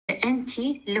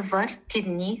anti-liver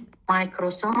kidney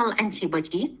microsomal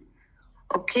antibody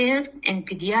occur in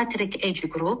pediatric age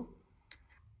group,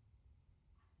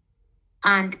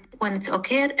 and when it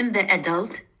occurs in the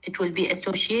adult, it will be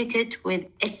associated with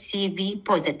HCV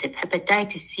positive,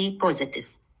 hepatitis C positive.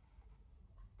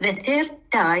 The third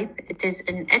type, it is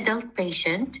an adult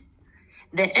patient.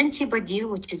 The antibody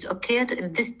which is occurred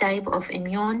in this type of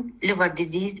immune liver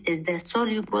disease is the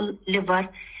soluble liver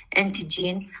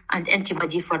antigen and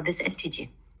antibody for this antigen.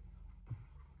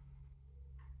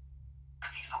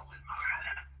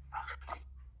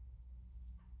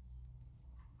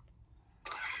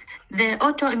 The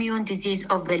autoimmune disease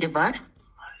of the liver,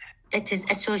 it is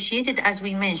associated, as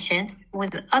we mentioned,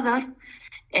 with other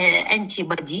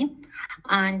antibody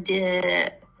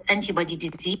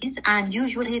disease, and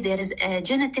usually there is a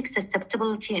genetic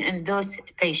susceptibility in those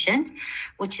patients,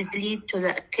 which is lead to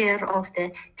the occur of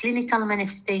the clinical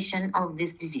manifestation of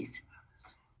this disease.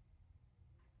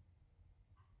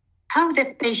 How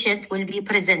the patient will be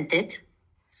presented?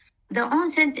 The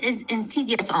onset is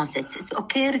insidious onset. It's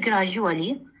occur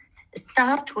gradually.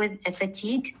 Start with a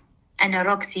fatigue,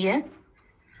 anorexia.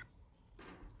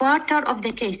 Quarter of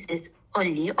the cases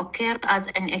only occur as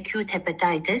an acute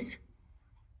hepatitis,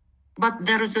 but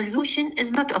the resolution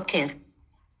is not occur.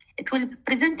 It will be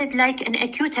presented like an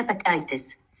acute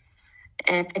hepatitis,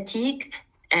 fatigue,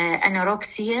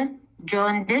 anorexia,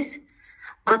 jaundice,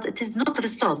 but it is not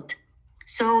resolved.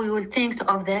 So we will think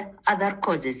of the other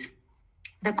causes.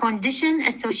 The condition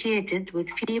associated with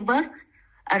fever,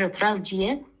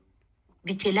 arthralgia,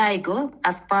 vitiligo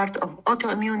as part of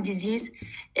autoimmune disease,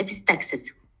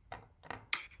 epistaxis,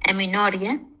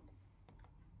 amenorrhea.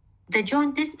 The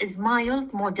jaundice is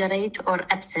mild, moderate, or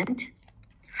absent,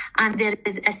 and there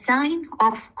is a sign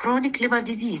of chronic liver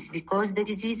disease because the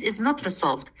disease is not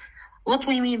resolved. What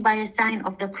we mean by a sign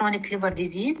of the chronic liver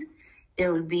disease?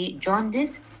 There will be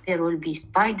jaundice, there will be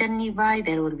spider nevi,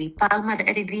 there will be palmar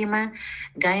erythema,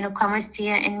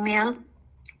 gynecomastia in male.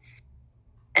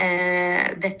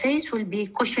 The face will be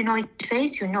cushingoid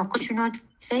face. You know, cushingoid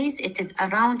face, it is a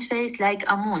round face like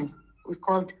a moon. We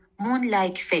call it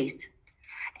moon-like face.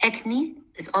 Acne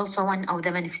is also one of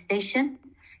the manifestations.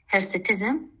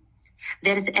 Hirsutism.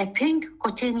 There is a pink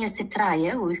cutaneous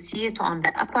stria. We'll see it on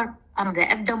the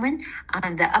abdomen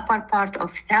and the upper part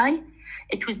of thigh.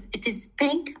 It is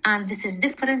pink, and this is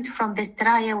different from the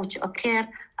stria which occur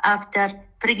after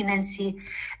pregnancy.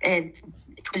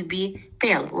 It will be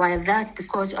pale, while that's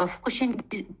because of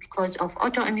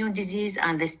autoimmune disease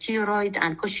and the steroid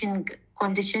and Cushing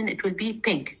condition, it will be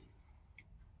pink.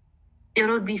 There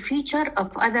will be feature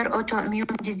of other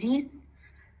autoimmune disease.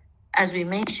 As we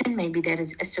mentioned, maybe there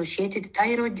is associated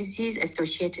thyroid disease,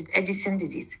 associated Addison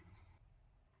disease.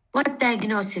 What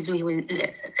diagnosis we will,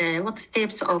 what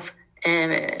steps of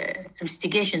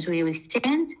investigations we will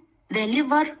send? The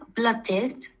liver blood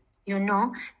test. You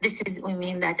know, we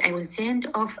mean that I will send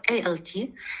of ALT,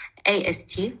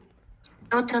 AST,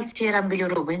 total serum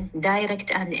bilirubin,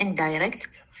 direct and indirect.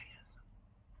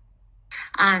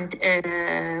 And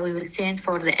we will send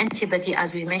for the antibody,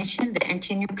 as we mentioned, the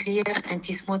anti-nuclear,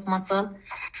 anti-smooth muscle.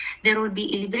 There will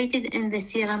be elevated in the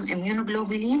serum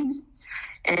immunoglobulin,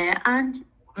 and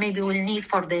maybe we'll need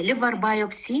for the liver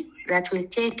biopsy that will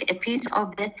take a piece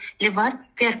of the liver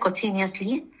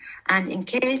percutaneously. And in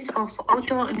case of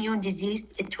autoimmune disease,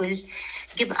 it will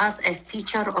give us a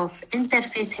feature of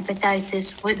interface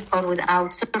hepatitis with or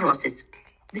without cirrhosis.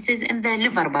 This is in the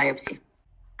liver biopsy.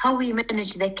 How we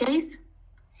manage the case?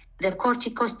 The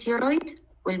corticosteroid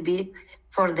will be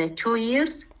for the 2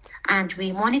 years, and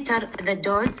we monitor the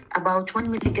dose about 1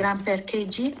 milligram per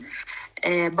kg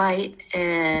by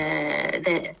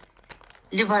the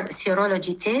liver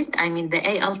serology test, I mean the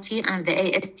ALT and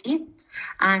the AST.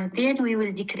 And then we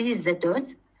will decrease the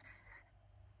dose.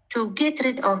 To get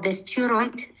rid of the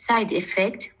steroid side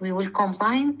effect, we will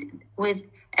combine with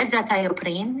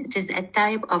azathioprine. It is a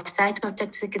type of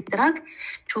cytotoxic drug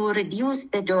to reduce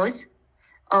the dose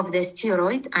of the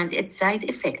steroid and its side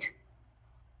effect.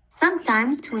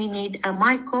 Sometimes we need a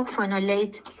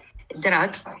mycophenolate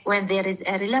drug when there is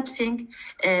a relapsing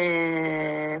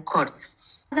course.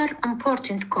 Another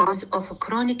important cause of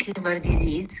chronic liver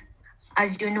disease,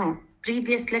 as you know,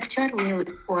 previous lecture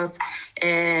was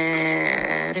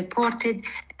reported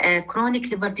chronic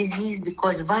liver disease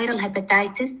because viral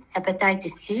hepatitis,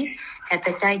 hepatitis C,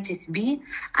 hepatitis B,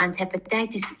 and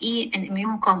hepatitis E in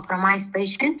immune-compromised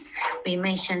patients. We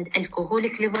mentioned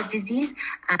alcoholic liver disease,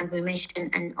 and we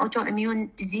mentioned an autoimmune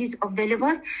disease of the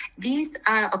liver. These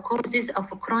are causes of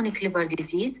chronic liver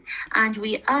disease, and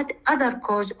we add other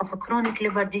cause of chronic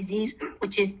liver disease,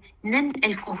 which is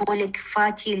non-alcoholic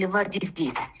fatty liver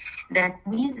disease. That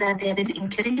means that there is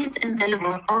increase in the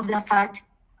level of the fat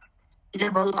in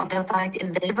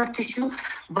the liver tissue,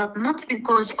 but not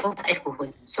because of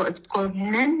alcohol. So it's called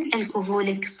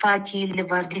non-alcoholic fatty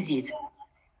liver disease.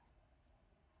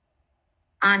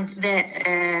 And the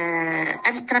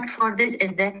abstract for this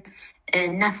is the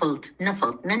NAFLD,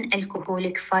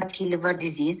 non-alcoholic fatty liver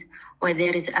disease, where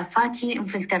there is a fatty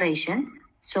infiltration.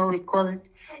 So we call it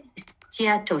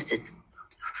steatosis.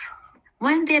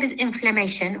 When there is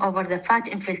inflammation over the fat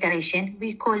infiltration,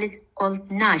 we call it called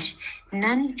NASH,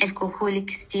 non-alcoholic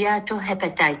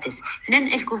steatohepatitis.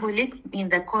 Non-alcoholic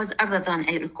means the cause other than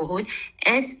alcohol.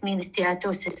 S means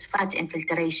steatosis, fat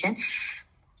infiltration.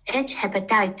 H,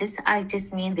 hepatitis,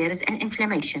 itis means there is an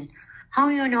inflammation. How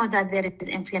you know that there is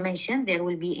inflammation? There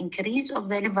will be increase of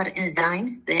the liver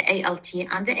enzymes, the ALT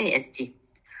and the AST.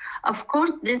 Of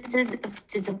course, this is, if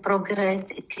it is a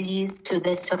progress, it leads to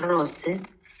the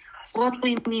cirrhosis. What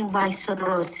we mean by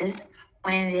cirrhosis,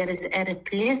 when there is a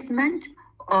replacement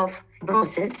of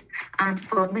process and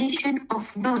formation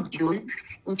of nodule,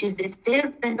 which is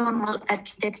disturb the normal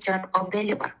architecture of the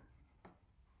liver.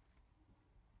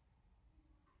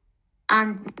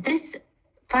 And this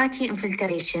fatty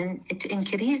infiltration, it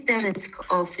increases the risk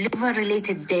of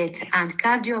liver-related death and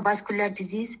cardiovascular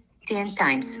disease 10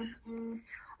 times.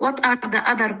 What are the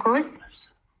other causes?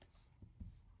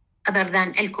 Other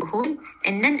than alcohol,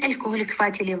 in non-alcoholic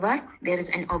fatty liver, there is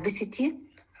an obesity,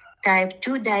 type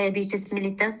 2 diabetes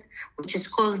mellitus, which is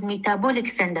called metabolic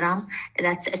syndrome,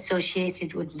 that's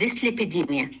associated with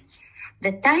dyslipidemia.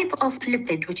 The type of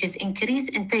lipid which is increased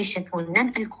in patients with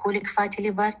non-alcoholic fatty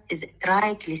liver is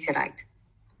triglyceride.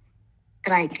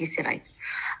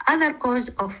 Other cause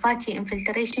of fatty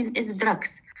infiltration is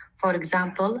drugs. For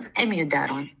example,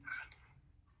 immudarone.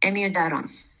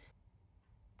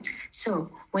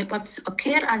 So, what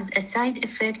occurs as a side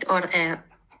effect or a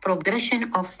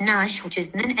progression of NASH, which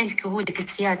is non-alcoholic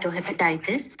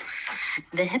steatohepatitis,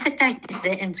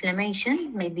 the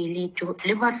inflammation may be lead to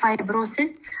liver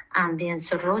fibrosis, and then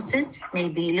cirrhosis,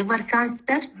 maybe liver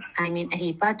cancer, a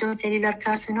hepatocellular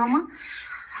carcinoma.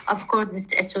 Of course, this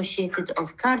is associated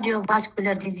of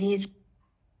cardiovascular disease.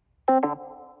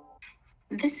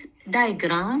 This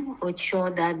diagram would show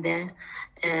that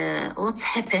what's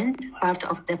happened, part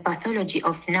of the pathology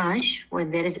of NASH, where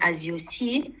there is, as you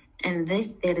see, in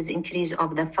this, there is increase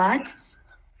of the fat.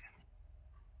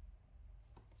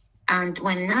 And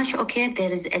when NASH occurs,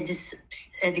 there is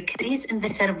a decrease in the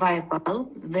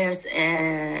survival versus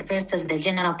the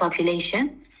general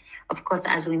population. Of course,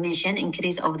 as we mentioned,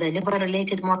 increase of the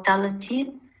liver-related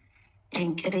mortality,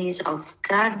 increase of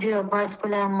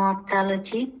cardiovascular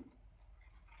mortality.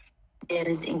 There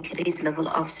is increased level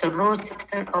of cirrhosis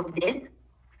of death.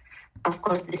 Of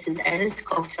course, this is a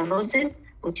risk of cirrhosis,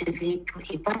 which is lead to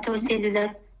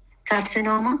hepatocellular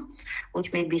carcinoma,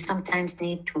 which may be sometimes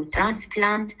need to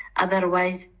transplant.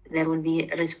 Otherwise, there will be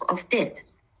a risk of death.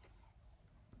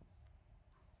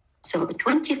 So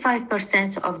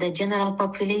 25% of the general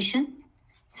population,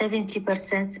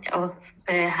 70% of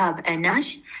have a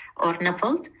NASH or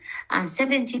NAFLD, and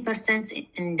 70%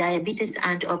 in diabetes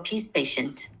and obese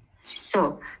patient.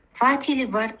 So fatty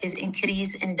liver is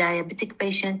increased in diabetic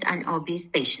patient and obese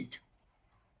patient.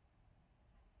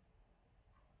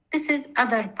 This is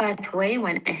other pathway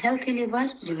when a healthy liver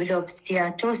develops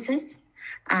steatosis,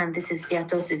 and this is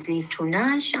steatosis lead to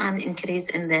NASH and increase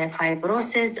in the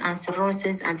fibrosis and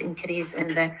cirrhosis and increase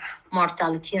in the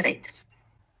mortality rate.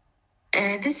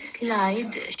 This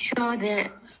slide shows the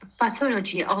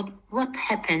pathology of what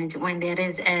happened when there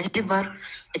is a liver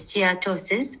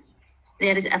steatosis.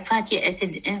 There is a fatty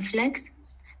acid influx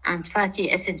and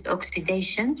fatty acid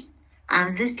oxidation,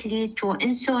 and this leads to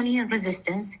insulin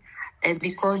resistance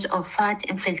because of fat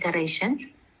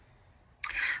infiltration.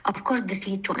 Of course, this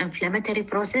leads to inflammatory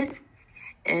process,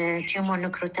 tumor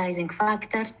necrotizing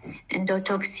factor,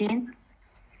 endotoxin,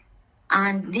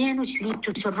 and then which lead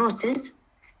to cirrhosis.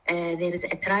 There is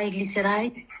a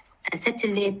triglyceride,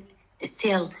 acetylate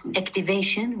cell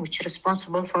activation, which is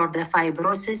responsible for the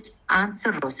fibrosis and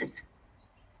cirrhosis.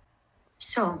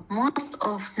 So most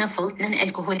of NAFLD,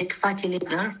 non-alcoholic fatty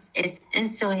liver, is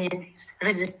insulin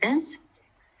resistance,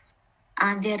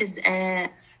 and there is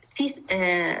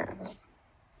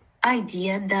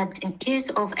idea that in case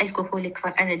of alcoholic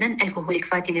and non-alcoholic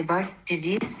fatty liver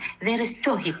disease, there is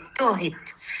two hit.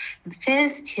 The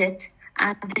first hit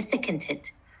and the second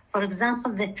hit. For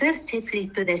example, the first hit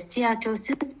leads to the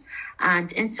steatosis and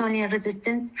insulin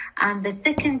resistance, and the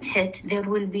second hit, there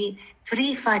will be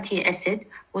free fatty acid,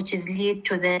 which is lead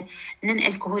to the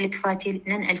non-alcoholic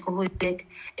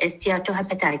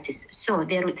steatohepatitis. So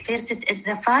the first hit is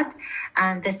the fat,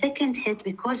 and the second hit,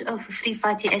 because of free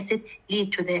fatty acid,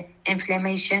 lead to the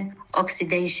inflammation,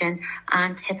 oxidation,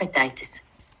 and hepatitis.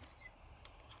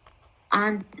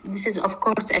 And this is, of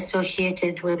course,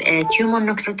 associated with a tumor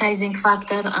necrotizing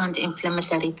factor and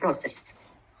inflammatory process.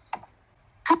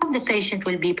 How the patient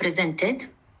will be presented?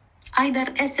 Either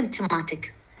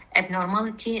asymptomatic,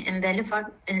 abnormality in the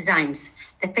liver enzymes.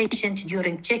 The patient,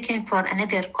 during checking for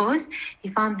another cause, he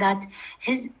found that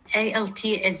his AST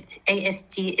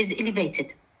is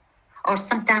elevated. Or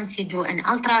sometimes he do an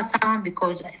ultrasound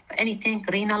because of anything,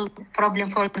 renal problem,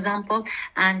 for example,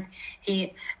 and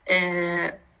he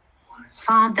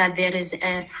found that there is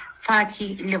a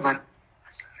fatty liver.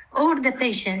 Or the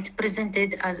patient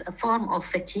presented as a form of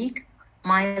fatigue,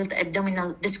 mild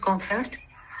abdominal discomfort,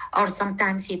 or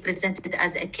sometimes he presented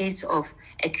as a case of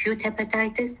acute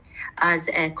hepatitis, as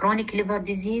a chronic liver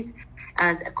disease,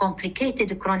 as a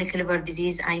complicated chronic liver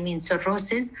disease, I mean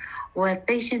cirrhosis, where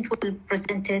patient will be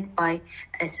presented by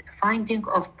a finding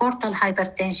of portal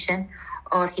hypertension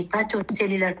or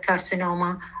hepatocellular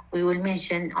carcinoma, we will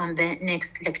mention on the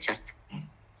next lectures.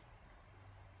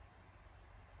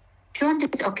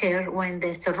 Jaundice occur when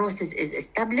the cirrhosis is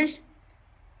established.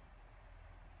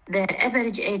 The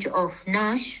average age of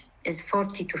NASH is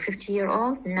 40 to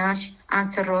 50-year-old, NASH and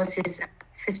cirrhosis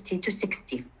 50 to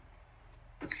 60.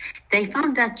 They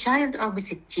found that child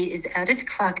obesity is a risk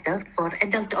factor for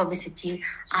adult obesity,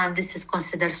 and this is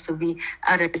considered to be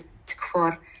a risk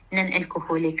for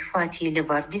non-alcoholic fatty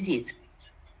liver disease.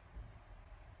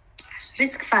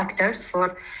 Risk factors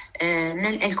for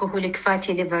non-alcoholic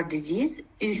fatty liver disease,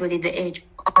 usually the age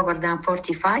over than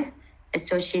 45,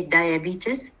 associate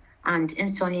diabetes and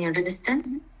insulin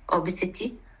resistance,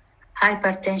 obesity,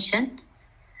 hypertension.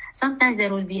 Sometimes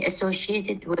there will be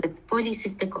associated with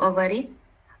polycystic ovary,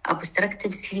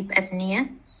 obstructive sleep apnea,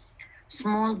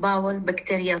 small bowel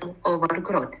bacterial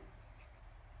overgrowth.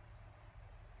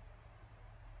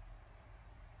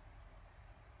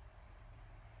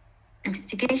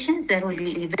 Investigations that will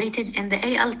be elevated in the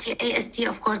AST,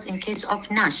 of course, in case of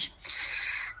NASH.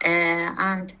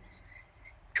 And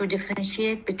to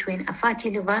differentiate between a fatty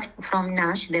liver from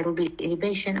NASH, there will be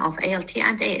elevation of ALT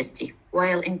and AST.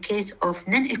 While in case of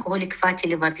non-alcoholic fatty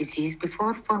liver disease,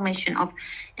 before formation of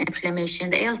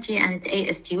inflammation, the ALT and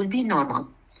AST will be normal.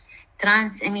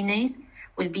 Transaminase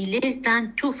will be less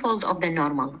than twofold of the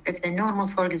normal. If the normal,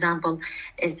 for example,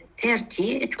 is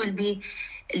 30, it will be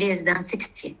less than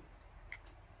 60.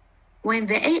 When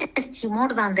the AST more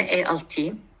than the ALT,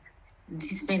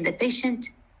 this means the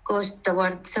patient goes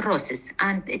toward cirrhosis,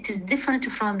 and it is different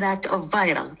from that of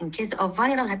viral. In case of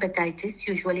viral hepatitis,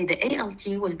 usually the ALT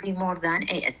will be more than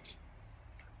AST.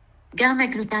 Gamma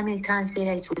glutamyl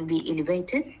transferase will be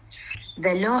elevated.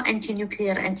 The low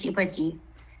anti-nuclear antibody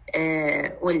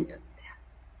will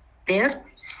there.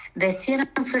 The serum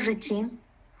ferritin,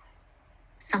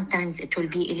 sometimes it will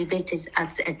be elevated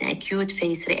as an acute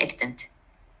phase reactant.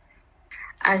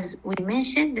 As we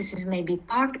mentioned, this is maybe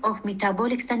part of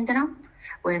metabolic syndrome,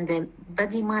 when the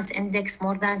body mass index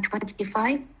more than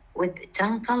 25 with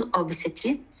truncal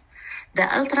obesity. The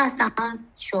ultrasound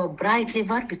show bright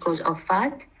liver because of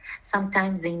fat.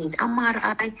 Sometimes they need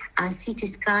MRI and CT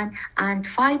scan and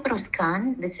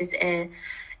fibroscan. This is a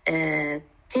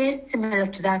test similar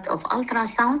to that of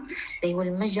ultrasound. They will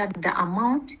measure the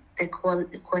amount, the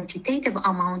quantitative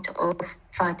amount of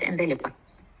fat in the liver.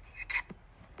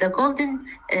 The golden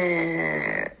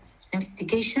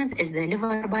investigations is the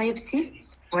liver biopsy,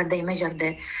 where they measure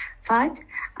the fat,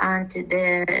 and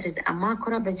there is a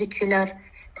macrovesicular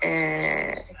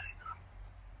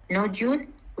nodule,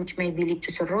 which may lead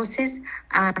to cirrhosis,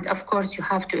 and of course you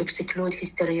have to exclude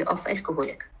history of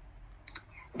alcoholic.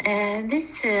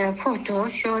 This photo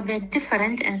shows the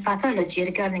difference in pathology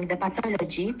regarding the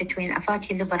pathology between a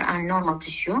fatty liver and normal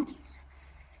tissue.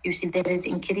 You see there is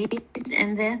increase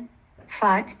in the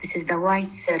fat. This is the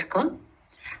white circle.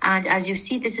 And as you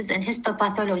see, this is in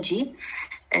histopathology.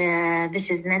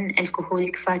 This is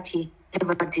non-alcoholic fatty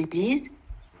liver disease.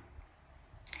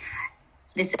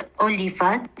 This is only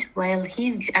fat, while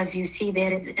here, as you see,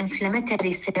 there is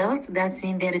inflammatory cells. That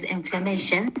means there is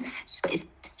inflammation. So it's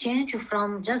changed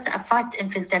from just a fat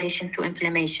infiltration to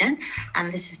inflammation.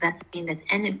 And this is that mean that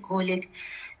non-alcoholic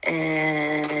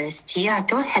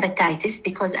steatohepatitis,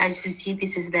 because as you see,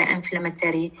 this is the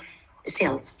inflammatory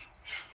cells.